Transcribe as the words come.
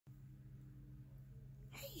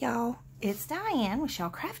y'all, it's Diane with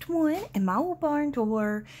Shellcraft One and my old barn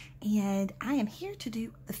door, and I am here to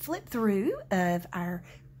do the flip through of our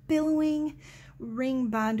Billowing ring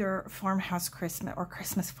binder farmhouse Christmas or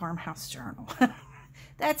Christmas farmhouse journal.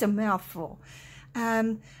 That's a mouthful.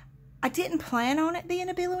 I didn't plan on it being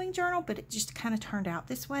a Billowing journal, but it just kind of turned out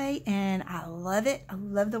this way, and I love it. I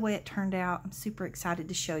love the way it turned out. I'm super excited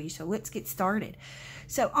to show you, so let's get started.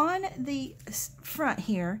 So on the front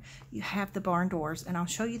here, you have the barn doors, and I'll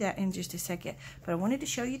show you that in just a second, but I wanted to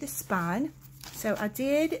show you the spine. So I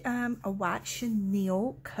did a white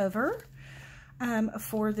chenille cover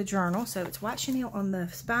for the journal, so it's white chenille on the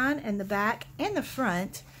spine and the back and the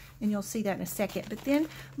front, and you'll see that in a second. But then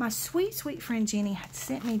my sweet friend Jenny had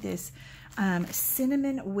sent me this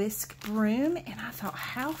cinnamon whisk broom, and I thought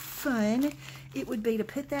how fun it would be to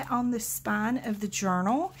put that on the spine of the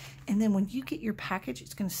journal, and then when you get your package,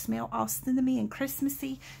 it's going to smell all cinnamony and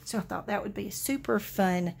Christmassy. So I thought that would be a super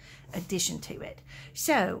fun addition to it.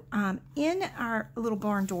 So in our little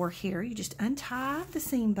barn door here, you just untie the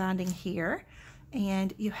seam binding here,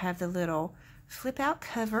 and you have the little flip out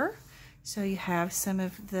cover. So you have some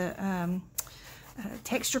of the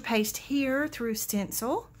texture paste here through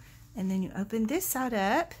stencil, and then you open this side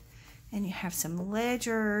up and you have some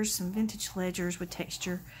ledgers, some vintage ledgers with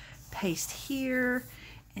texture paste here,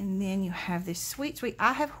 and then you have this sweet,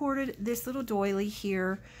 I have hoarded this little doily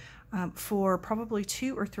here for probably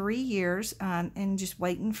 2 or 3 years and just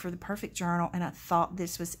waiting for the perfect journal, and I thought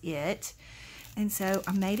this was it. And so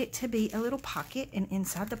I made it to be a little pocket, and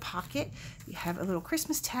inside the pocket you have a little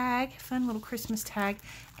Christmas tag, fun little Christmas tag,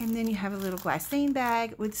 and then you have a little glassine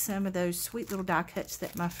bag with some of those sweet little die cuts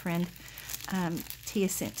that my friend Tia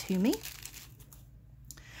sent to me.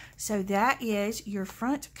 So that is your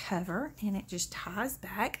front cover, and it just ties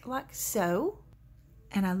back like so.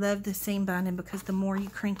 And I love the seam binding because the more you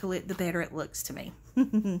crinkle it, the better it looks to me.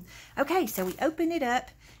 Okay, so we open it up,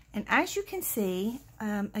 and as you can see,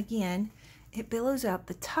 again, it billows out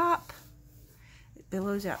the top, it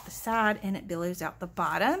billows out the side, and it billows out the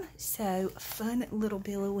bottom. So fun little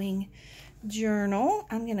billowing journal.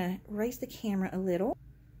 I'm gonna raise the camera a little.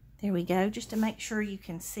 There we go, just to make sure you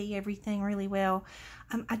can see everything really well.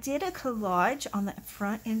 I did a collage on the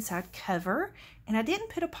front inside cover, and I didn't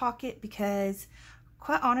put a pocket because,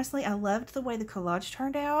 quite honestly, I loved the way the collage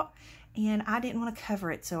turned out, and I didn't want to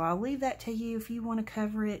cover it. So I'll leave that to you. If you want to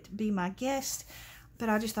cover it, be my guest. But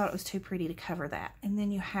I just thought it was too pretty to cover that. And then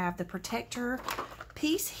you have the protector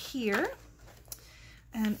piece here.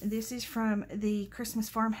 This is from the Christmas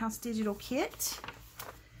Farmhouse digital kit.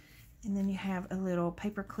 And then you have a little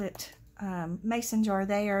paper clipped mason jar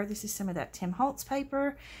there. This is some of that Tim Holtz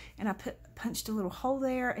paper. And I punched a little hole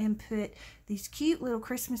there and put these cute little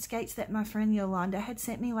Christmas skates that my friend Yolanda had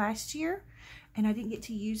sent me last year. And I didn't get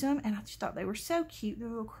to use them, and I just thought they were so cute. They're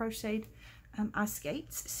little crocheted ice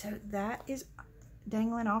skates. So that is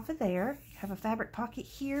dangling off of there. You have a fabric pocket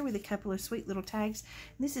here with a couple of sweet little tags.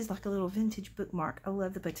 And this is like a little vintage bookmark. I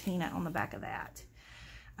love the patina on the back of that.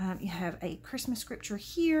 You have a Christmas scripture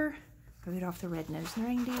here, Rudolph the Red-Nosed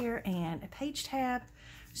Reindeer, and a page tab.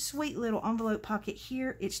 Sweet little envelope pocket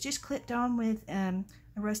here. It's just clipped on with a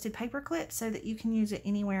rusted paper clip so that you can use it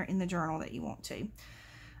anywhere in the journal that you want to.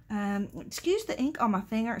 Excuse the ink on my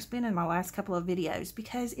finger. It's been in my last couple of videos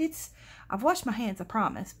because I've washed my hands, I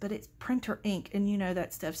promise, but it's printer ink, and you know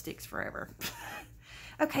that stuff sticks forever.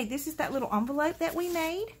 Okay, this is that little envelope that we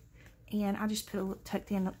made, and I just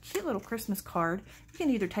tucked in a cute little Christmas card. You can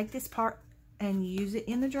either take this part and use it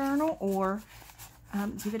in the journal, or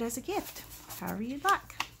give it as a gift, however you'd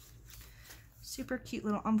like. Super cute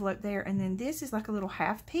little envelope there. And then this is like a little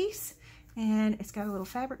half piece, and it's got a little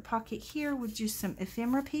fabric pocket here with just some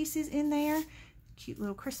ephemera pieces in there. Cute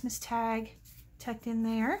little Christmas tag tucked in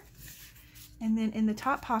there. And then in the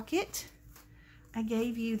top pocket, I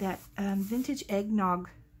gave you that vintage eggnog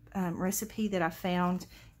recipe that I found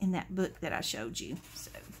in that book that I showed you.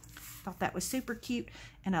 So I thought that was super cute,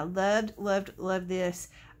 and I loved this.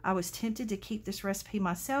 I was tempted to keep this recipe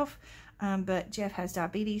myself, but Jeff has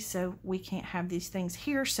diabetes, so we can't have these things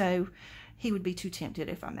here, so he would be too tempted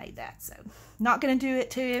if I made that. So not going to do it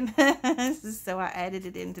to him. So I added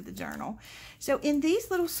it into the journal. So in these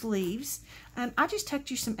little sleeves, I just tucked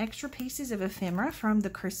you some extra pieces of ephemera from the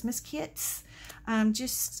Christmas kits,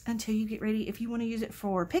 just until you get ready. If you want to use it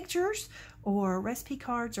for pictures or recipe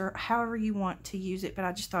cards or however you want to use it, but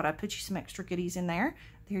I just thought I'd put you some extra goodies in there.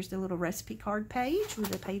 There's the little recipe card page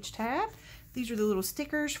with a page tab. These are the little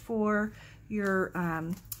stickers for your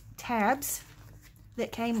tabs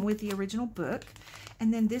that came with the original book.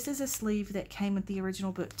 And then this is a sleeve that came with the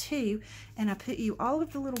original book too. And I put you all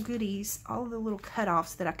of the little goodies, all of the little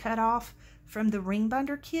cutoffs that I cut off from the ring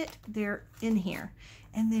binder kit. They're in here.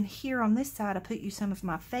 And then here on this side, I put you some of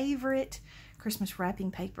my favorite Christmas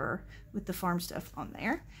wrapping paper with the farm stuff on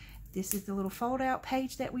there. This is the little fold out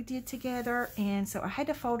page that we did together, and so I had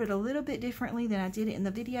to fold it a little bit differently than I did it in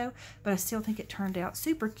the video, but I still think it turned out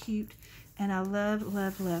super cute, and I love,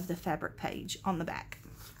 love, love the fabric page on the back.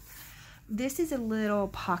 This is a little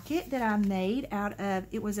pocket that I made out of,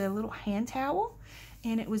 it was a little hand towel,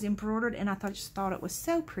 and it was embroidered, and I just thought it was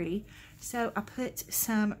so pretty. So I put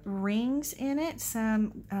some rings in it,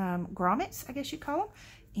 some grommets, I guess you'd call them,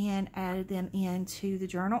 and added them into the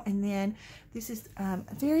journal. And then this is a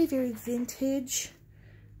very, very vintage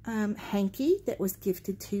hanky that was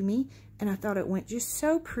gifted to me, and I thought it went just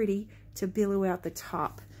so pretty to billow out the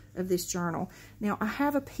top of this journal. Now I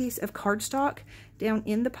have a piece of cardstock down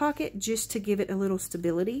in the pocket just to give it a little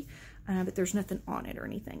stability, but there's nothing on it or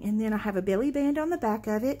anything. And then I have a belly band on the back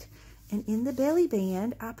of it, and in the belly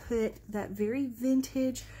band I put that very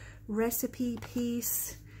vintage recipe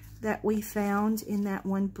piece that we found in that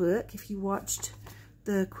one book. If you watched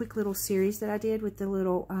the quick little series that I did with the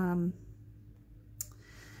little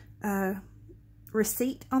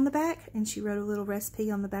receipt on the back, and she wrote a little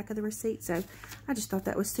recipe on the back of the receipt. So I just thought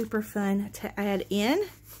that was super fun to add in.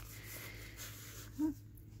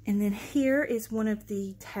 And then here is one of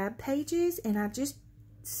the tab pages, and I just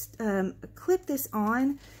clipped this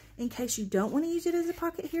on in case you don't want to use it as a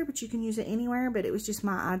pocket here, but you can use it anywhere. But it was just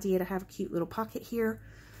my idea to have a cute little pocket here.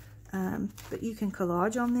 But you can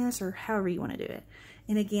collage on this or however you want to do it.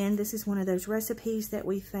 And again, this is one of those recipes that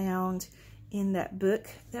we found in that book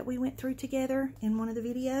that we went through together in one of the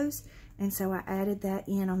videos. And so I added that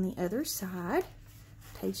in on the other side.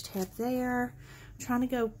 Page tab there. I'm trying to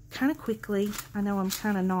go kind of quickly. I know I'm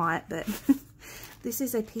kind of not, but this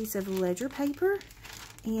is a piece of ledger paper.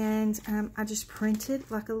 And I just printed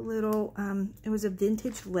like a little, it was a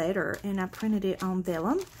vintage letter, and I printed it on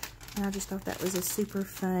vellum. And I just thought that was a super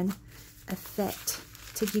fun effect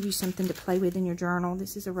to give you something to play with in your journal.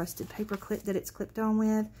 This is a rusted paper clip that it's clipped on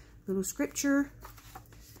with. Little scripture.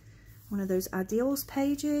 One of those ideals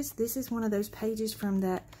pages. This is one of those pages from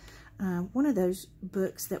that, one of those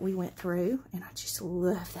books that we went through. And I just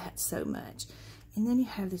love that so much. And then you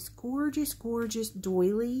have this gorgeous, gorgeous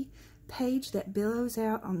doily page that billows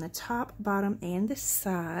out on the top, bottom, and the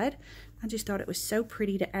side. I just thought it was so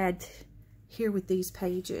pretty to add here with these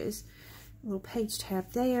pages. A little page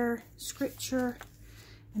tab there, scripture,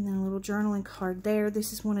 and then a little journaling card there.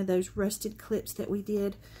 This is one of those rusted clips that we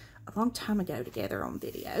did a long time ago together on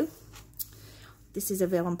video. This is a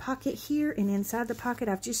vellum pocket here, and inside the pocket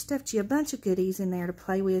I've just stuffed you a bunch of goodies in there to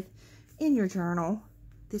play with in your journal.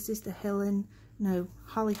 This is the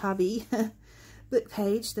Holly Hobby book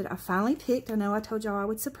page that I finally picked. I know I told y'all I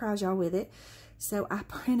would surprise y'all with it. So I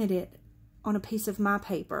printed it on a piece of my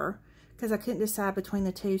paper because I couldn't decide between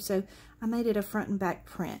the two. So I made it a front and back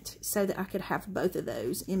print so that I could have both of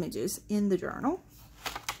those images in the journal.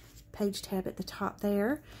 Page tab at the top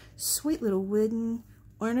there. Sweet little wooden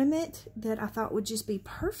ornament that I thought would just be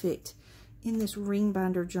perfect in this ring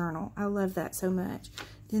binder journal. I love that so much.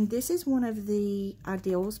 Then this is one of the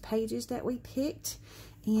ideals pages that we picked,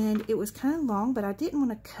 and it was kind of long, but I didn't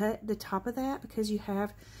want to cut the top of that because it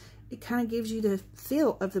kind of gives you the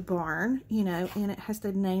feel of the barn, you know, and it has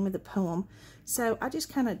the name of the poem. So I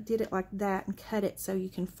just kind of did it like that and cut it so you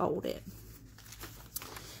can fold it.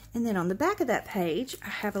 And then on the back of that page, I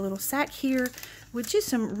have a little sack here with just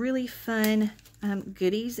some really fun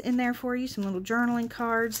goodies in there for you. Some little journaling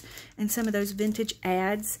cards and some of those vintage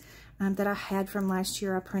ads that I had from last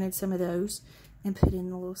year. I printed some of those and put in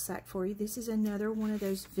the little sack for you. This is another one of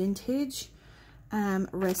those vintage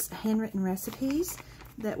handwritten recipes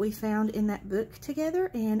that we found in that book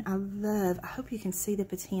together, and I hope you can see the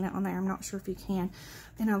patina on there. I'm not sure if you can.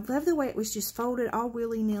 And I love the way it was just folded all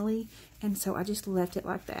willy-nilly, and so I just left it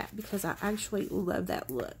like that because I actually love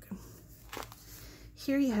that look.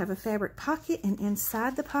 Here you have a fabric pocket, and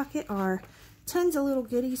inside the pocket are tons of little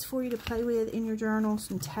goodies for you to play with in your journal,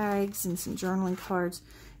 some tags and some journaling cards,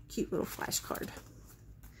 cute little flashcard.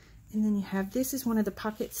 And then you have, this is one of the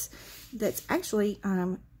pockets that's actually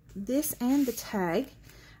this and the tag.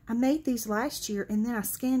 I made these last year, and then I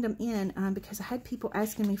scanned them in because I had people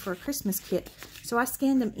asking me for a Christmas kit. So I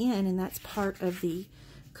scanned them in, and that's part of the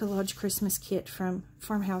collage Christmas kit from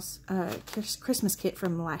Farmhouse, Christmas kit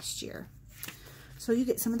from last year. So you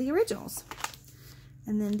get some of the originals.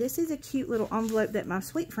 And then this is a cute little envelope that my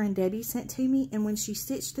sweet friend Debbie sent to me, and when she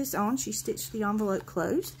stitched this on, she stitched the envelope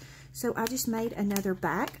closed. So I just made another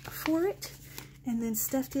back for it, and then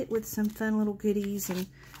stuffed it with some fun little goodies and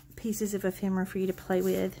pieces of ephemera for you to play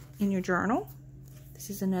with in your journal. This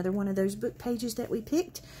is another one of those book pages that we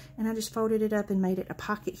picked, and I just folded it up and made it a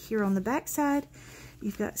pocket here on the back side.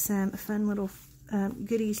 You've got some fun little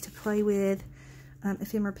goodies to play with,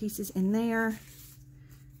 ephemera pieces in there.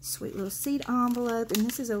 Sweet little seed envelope, and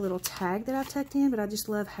this is a little tag that I tucked in, but I just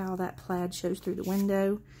love how that plaid shows through the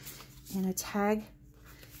window. And a tag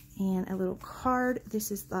and a little card. This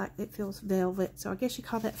is like, it feels velvet, so I guess you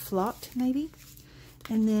call that flocked maybe.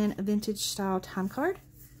 And then a vintage style time card.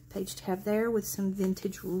 Page tab there with some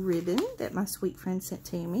vintage ribbon that my sweet friend sent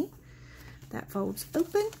to me. That folds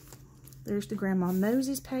open. There's the Grandma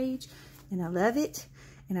Moses page, and I love it.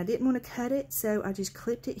 And I didn't want to cut it, so I just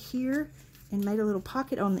clipped it here and made a little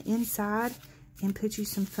pocket on the inside and put you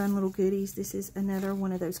some fun little goodies. This is another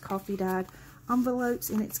one of those coffee dyed envelopes,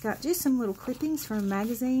 and it's got just some little clippings from a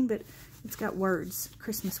magazine, but it's got words,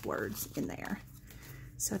 Christmas words in there.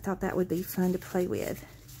 So I thought that would be fun to play with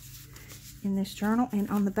in this journal. And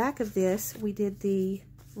on the back of this, we did the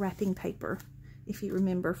wrapping paper, if you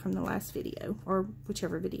remember from the last video, or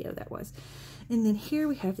whichever video that was. And then here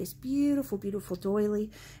we have this beautiful, beautiful doily.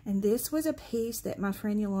 And this was a piece that my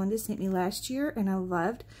friend Yolanda sent me last year, and I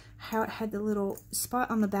loved how it had the little spot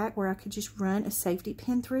on the back where I could just run a safety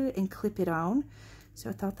pin through it and clip it on. So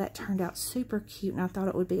I thought that turned out super cute, and I thought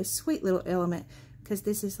it would be a sweet little element because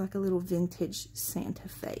this is like a little vintage Santa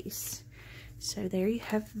face. So there you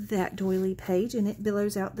have that doily page, and it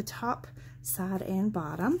billows out the top, side, and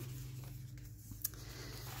bottom.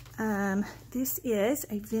 This is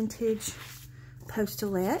a vintage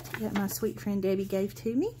postulette that my sweet friend Debbie gave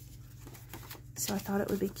to me. So I thought it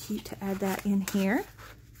would be cute to add that in here.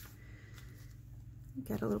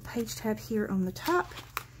 Got a little page tab here on the top.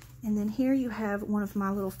 And then here you have one of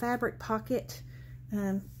my little fabric pocket,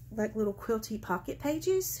 like little quilty pocket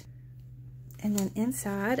pages. And then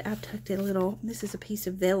inside I've tucked a little, this is a piece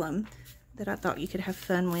of vellum that I thought you could have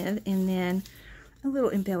fun with. And then a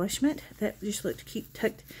little embellishment that just looked cute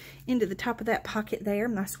tucked into the top of that pocket there.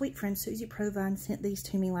 My sweet friend Susie Provine sent these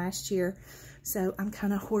to me last year, so I'm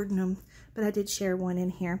kind of hoarding them, but I did share one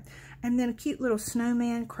in here. And then a cute little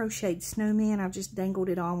snowman, crocheted snowman. I've just dangled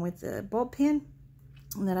it on with the bulb pin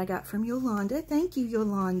that I got from Yolanda. Thank you,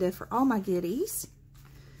 Yolanda, for all my goodies.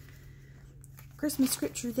 Christmas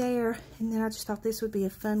scripture there, and then I just thought this would be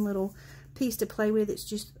a fun little piece to play with. It's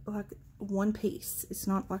just like one piece. It's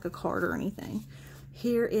not like a card or anything.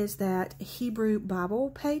 Here is that Hebrew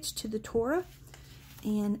Bible page to the Torah.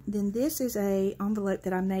 And then this is a envelope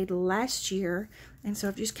that I made last year. And so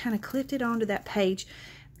I've just kind of clipped it onto that page,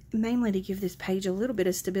 mainly to give this page a little bit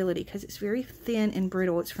of stability because it's very thin and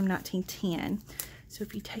brittle. It's from 1910. So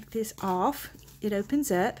if you take this off, it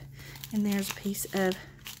opens up, and there's a piece of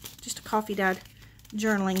just a coffee dyed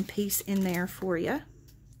journaling piece in there for you.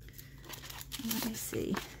 Let me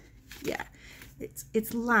see. Yeah.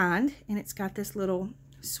 It's lined, and it's got this little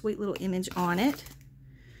sweet little image on it,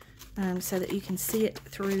 so that you can see it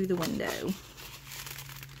through the window,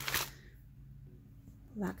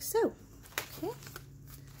 like so. Okay.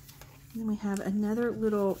 And then we have another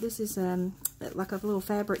little, this is like a little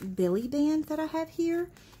fabric belly band that I have here,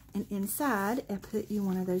 and inside I put you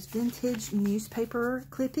one of those vintage newspaper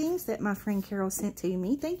clippings that my friend Carol sent to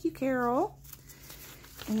me. Thank you, Carol.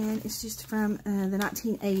 And it's just from the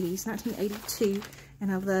 1980s, 1982,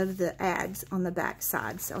 and I love the ads on the back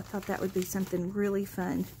side, so I thought that would be something really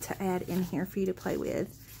fun to add in here for you to play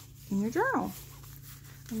with in your journal.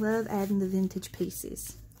 I love adding the vintage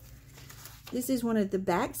pieces. This is one of the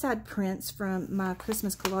backside prints from my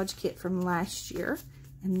Christmas collage kit from last year,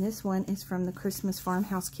 and this one is from the Christmas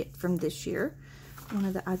Farmhouse kit from this year. One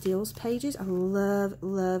of the ideals pages. I love,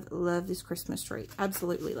 love, love this Christmas tree.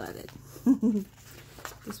 Absolutely love it.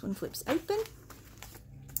 This one flips open.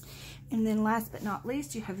 And then last but not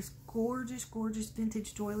least, you have this gorgeous, gorgeous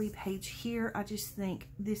vintage doily page here. I just think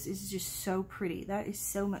this is just so pretty. That is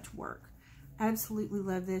so much work. Absolutely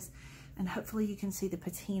love this. And hopefully you can see the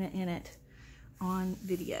patina in it on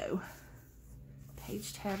video.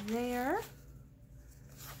 Page tab there.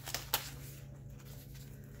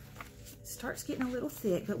 It starts getting a little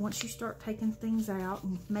thick, but once you start taking things out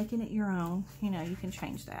and making it your own, you know, you can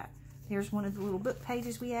change that. Here's one of the little book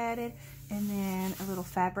pages we added, and then a little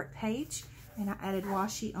fabric page, and I added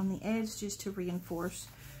washi on the edge just to reinforce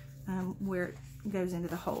where it goes into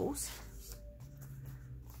the holes.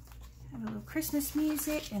 Have a little Christmas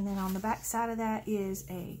music, and then on the back side of that is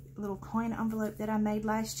a little coin envelope that I made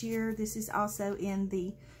last year. This is also in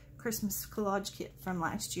the Christmas collage kit from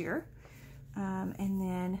last year. And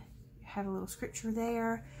then have a little scripture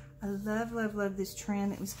there. I love, love, love this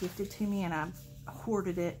trend that was gifted to me, and I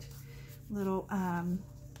hoarded it little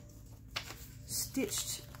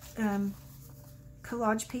stitched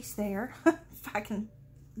collage piece there, if I can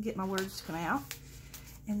get my words to come out.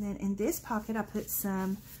 And then in this pocket, I put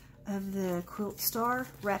some of the Quilt Star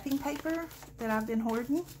wrapping paper that I've been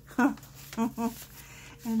hoarding.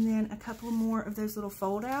 And then a couple more of those little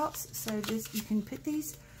fold outs. So this, you can put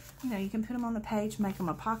these, you know, you can put them on the page, make them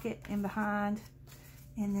a pocket in behind,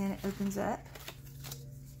 and then it opens up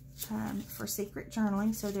for secret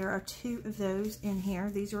journaling. So there are 2 of those in here.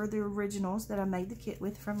 These are the originals that I made the kit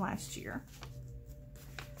with from last year.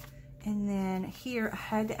 And then here I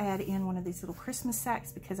had to add in one of these little Christmas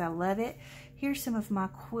sacks because I love it. Here's some of my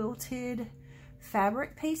quilted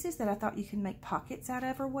fabric pieces that I thought you can make pockets out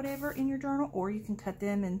of or whatever in your journal, or you can cut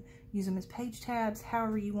them and use them as page tabs,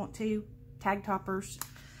 however you want to, tag toppers.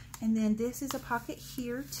 And then this is a pocket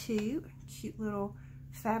here too, cute little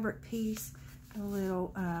fabric piece, a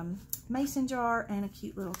little mason jar, and a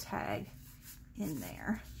cute little tag in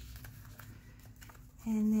there.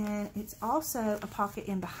 And then it's also a pocket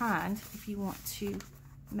in behind if you want to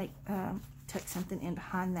make tuck something in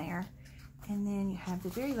behind there. And then you have the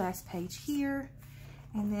very last page here.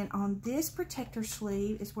 And then on this protector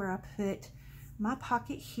sleeve is where I put my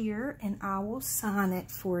pocket here, and I will sign it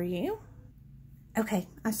for you. Okay,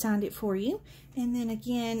 I signed it for you. And then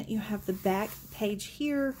again, you have the back page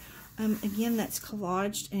here. Again, that's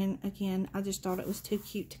collaged, and again, I just thought it was too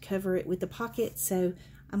cute to cover it with the pocket, so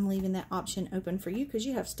I'm leaving that option open for you because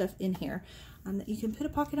you have stuff in here that you can put a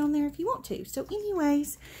pocket on there if you want to. So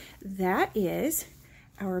anyways, that is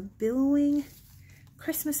our Billowing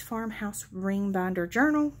Christmas Farmhouse Ring Binder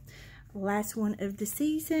Journal. Last one of the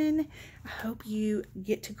season. I hope you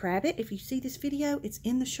get to grab it. If you see this video, it's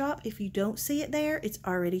in the shop. If you don't see it there, it's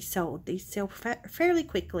already sold. These sell fairly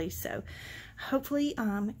quickly, so hopefully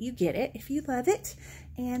you get it if you love it.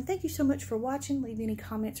 And thank you so much for watching. Leave any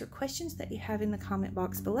comments or questions that you have in the comment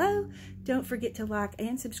box below. Don't forget to like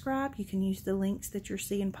and subscribe. You can use the links that you're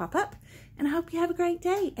seeing pop up. And I hope you have a great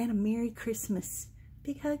day and a Merry Christmas.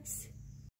 Big hugs.